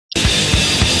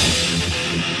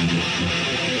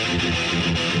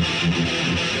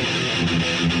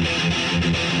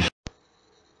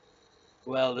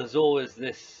Well, there's always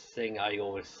this thing I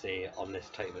always say on this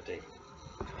time of day.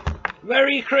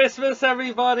 Merry Christmas,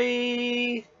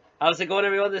 everybody! How's it going,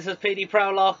 everyone? This is PD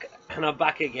Prowlock, and I'm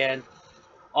back again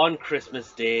on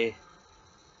Christmas Day,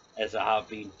 as I have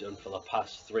been done for the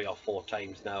past 3 or 4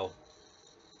 times now.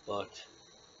 But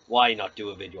why not do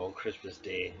a video on Christmas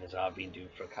Day, as I've been doing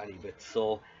for a canny bit?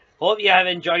 So, hope you have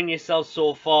enjoyed yourself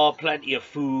so far. Plenty of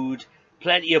food,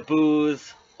 plenty of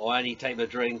booze, or any type of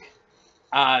drink.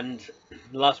 And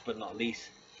last but not least,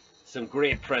 some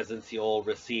great presents you all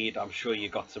received. I'm sure you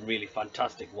got some really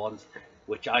fantastic ones,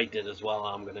 which I did as well.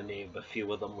 I'm going to name a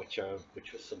few of them, which were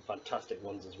some fantastic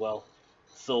ones as well.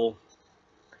 So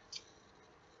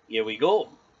here we go.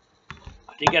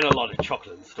 I did get a lot of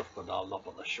chocolate and stuff, but I'll not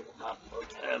bother showing that.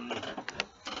 But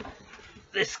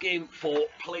this game for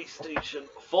PlayStation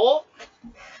 4.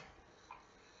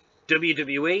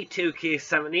 WWE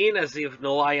 2K17, as you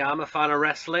know, I am a fan of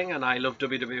wrestling and I love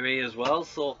WWE as well,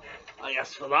 so I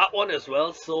asked for that one as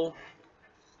well. So,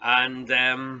 and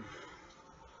I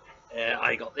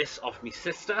got this off my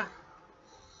sister.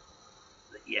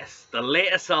 Yes, the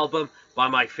latest album by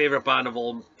my favourite band of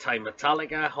all time,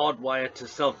 Metallica, Hardwired to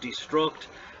Self-Destruct.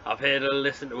 I've heard and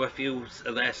listened to a few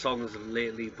of their songs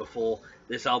lately before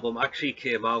this album actually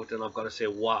came out, and I've got to say,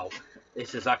 wow,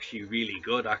 this is actually really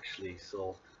good, actually.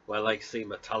 So, well, like see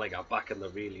Metallica back in the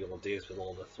really old days with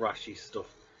all the thrashy stuff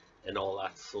and all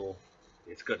that, so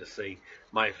it's good to see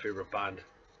my favourite band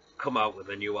come out with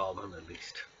a new album at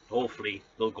least. Hopefully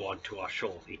they'll go on tour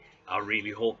shortly. I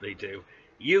really hope they do.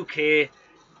 UK,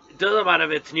 doesn't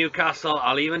matter if it's Newcastle,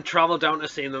 I'll even travel down to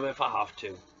see them if I have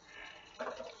to.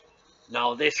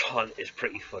 Now this one is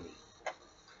pretty funny.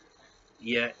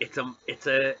 Yeah, it's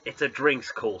a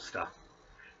drinks coaster.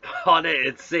 On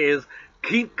it says,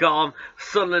 "Keep calm,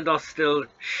 Sunderland are still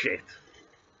shit."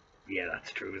 Yeah,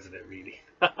 that's true, isn't it, really?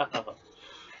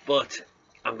 But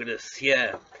I'm gonna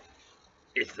say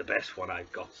it's the best one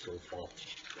I've got so far.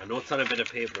 I know it's on a bit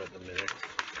of paper at the minute.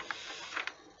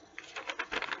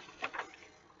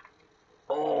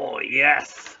 Oh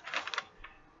yes,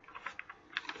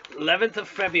 11th of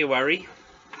February,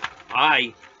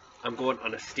 I am going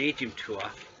on a stadium tour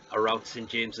around St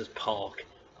James's Park.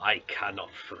 I cannot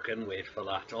fucking wait for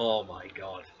that. Oh my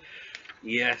god.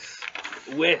 Yes,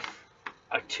 with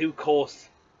a 2-course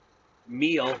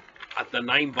meal at the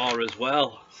 9 Bar as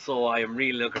well. So I am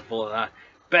really looking forward to that.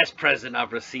 Best present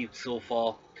I've received so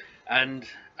far. And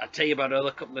I'll tell you about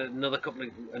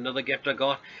another gift I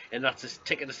got, and that's a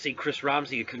ticket to see Chris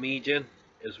Ramsey, a comedian,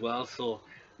 as well. So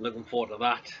looking forward to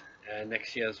that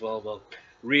next year as well. Well,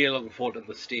 really looking forward to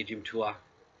the stadium tour.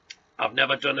 I've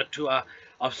never done a tour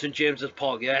of St James's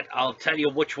Park yet. I'll tell you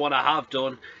which one I have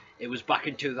done. It was back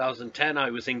in 2010. I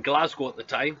was in Glasgow at the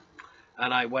time,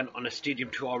 and I went on a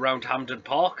stadium tour around Hampden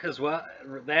Park as well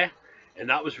there, and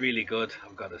that was really good,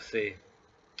 I've got to say.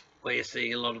 Where you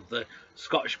see a lot of the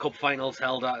Scottish Cup finals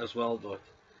held at as well. But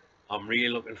I'm really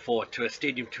looking forward to a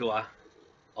stadium tour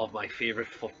of my favourite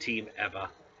foot team ever,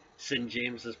 St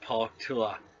James's Park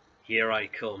tour. Here I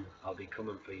come. I'll be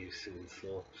coming for you soon,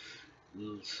 so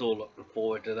looking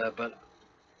forward to that. But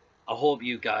I hope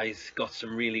you guys got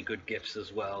some really good gifts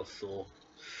as well. So,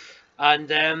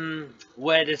 and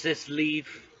where does this leave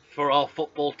for our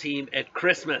football team at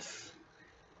Christmas?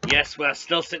 Yes, we're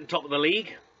still sitting top of the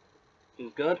league.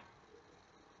 Feels good.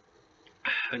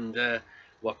 And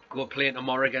we're playing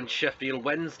tomorrow against Sheffield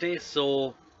Wednesday,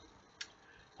 so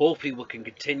hopefully we can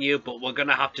continue, but we're going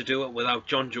to have to do it without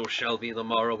John Joe Shelby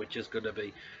tomorrow, which is going to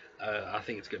be, I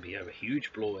think it's going to be a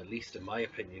huge blow, at least in my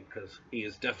opinion, because he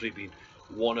has definitely been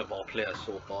one of our players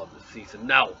so far this season.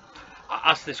 Now,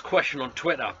 I asked this question on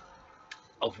Twitter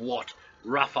of what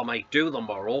Rafa might do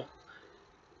tomorrow,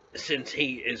 since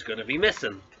he is going to be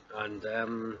missing, and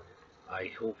I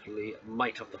hopefully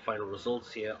might have the final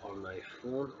results here on my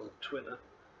phone on Twitter.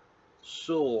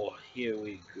 So here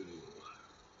we go.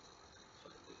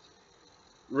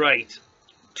 Right,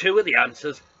 2 of the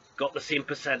answers got the same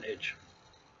percentage.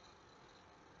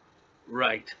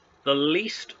 Right, the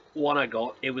least one I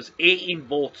got, it was 18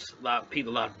 votes that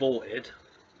people that voted.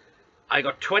 I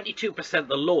got 22%,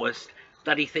 the lowest,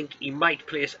 that he think he might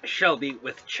place Shelby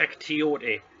with Cheick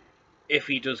Tiote if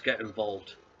he does get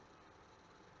involved.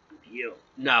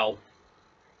 Now,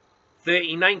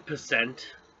 39%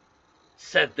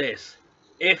 said this: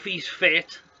 if he's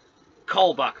fit,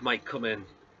 Colback might come in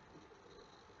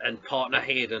and partner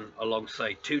Hayden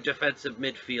alongside 2 defensive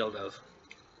midfielders.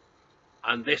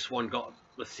 And this one got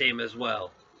the same as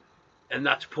well. And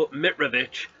that's put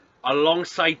Mitrovic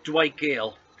alongside Dwight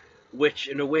Gale, which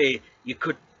in a way you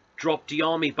could drop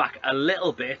Diarmi back a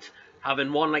little bit,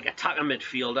 having one like attacker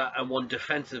midfielder and one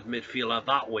defensive midfielder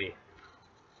that way.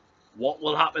 What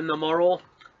will happen tomorrow?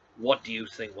 What do you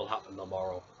think will happen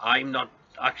tomorrow? I'm not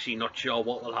sure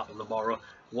what will happen tomorrow.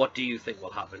 What do you think will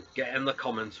happen? Get in the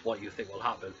comments what you think will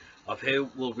happen. Of who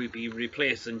will we be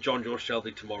replacing Jonjo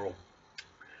Shelvey tomorrow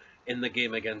in the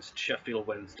game against Sheffield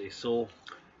Wednesday. So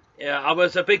yeah, I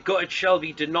was a bit gutted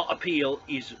Shelvey did not appeal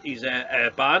his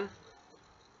ban.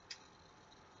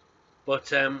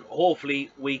 But hopefully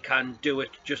we can do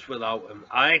it just without him.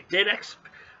 I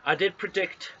did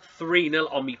predict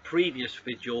 3-0 on my previous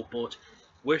video, but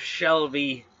with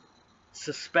Shelvey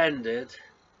suspended,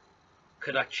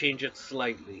 could I change it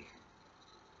slightly?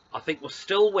 I think we'll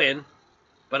still win,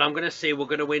 but I'm going to say we're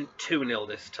going to win 2-0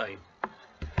 this time.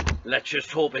 Let's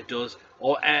just hope it does.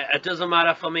 Or it doesn't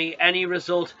matter for me, any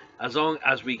result, as long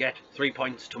as we get 3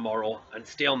 points tomorrow and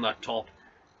stay on that top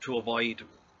to avoid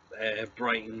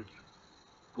Brighton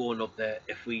going up there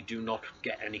if we do not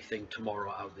get anything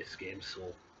tomorrow out of this game.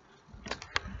 So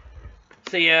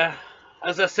yeah,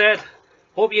 as I said,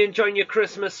 hope you're enjoying your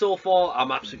Christmas so far. I'm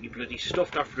absolutely bloody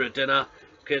stuffed after a dinner,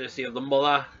 courtesy of the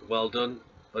mother. Well done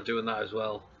for doing that as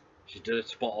well. She did it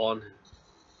spot on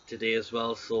today as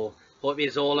well. So hope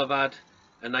you all have had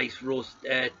a nice roast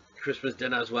Christmas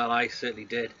dinner as well. I certainly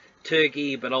did.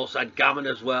 Turkey, but also had gammon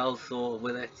as well. So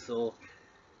with it, so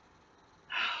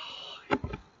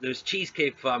there's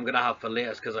cheesecake I'm gonna have for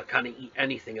later because I can't eat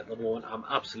anything at the moment. I'm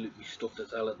absolutely stuffed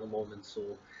as hell at the moment, so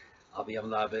I'll be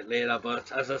having that a bit later.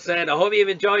 But as I said, I hope you've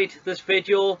enjoyed this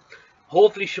video.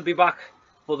 Hopefully should be back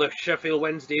for the Sheffield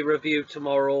Wednesday review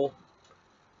tomorrow.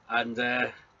 And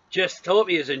just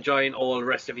hope you're enjoying all the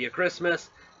rest of your Christmas.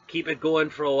 Keep it going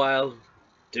for a while.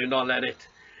 Do not let it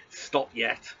stop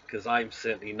yet, because I'm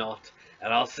certainly not.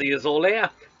 And I'll see you all later.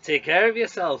 Take care of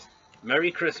yourselves.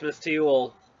 Merry Christmas to you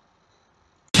all.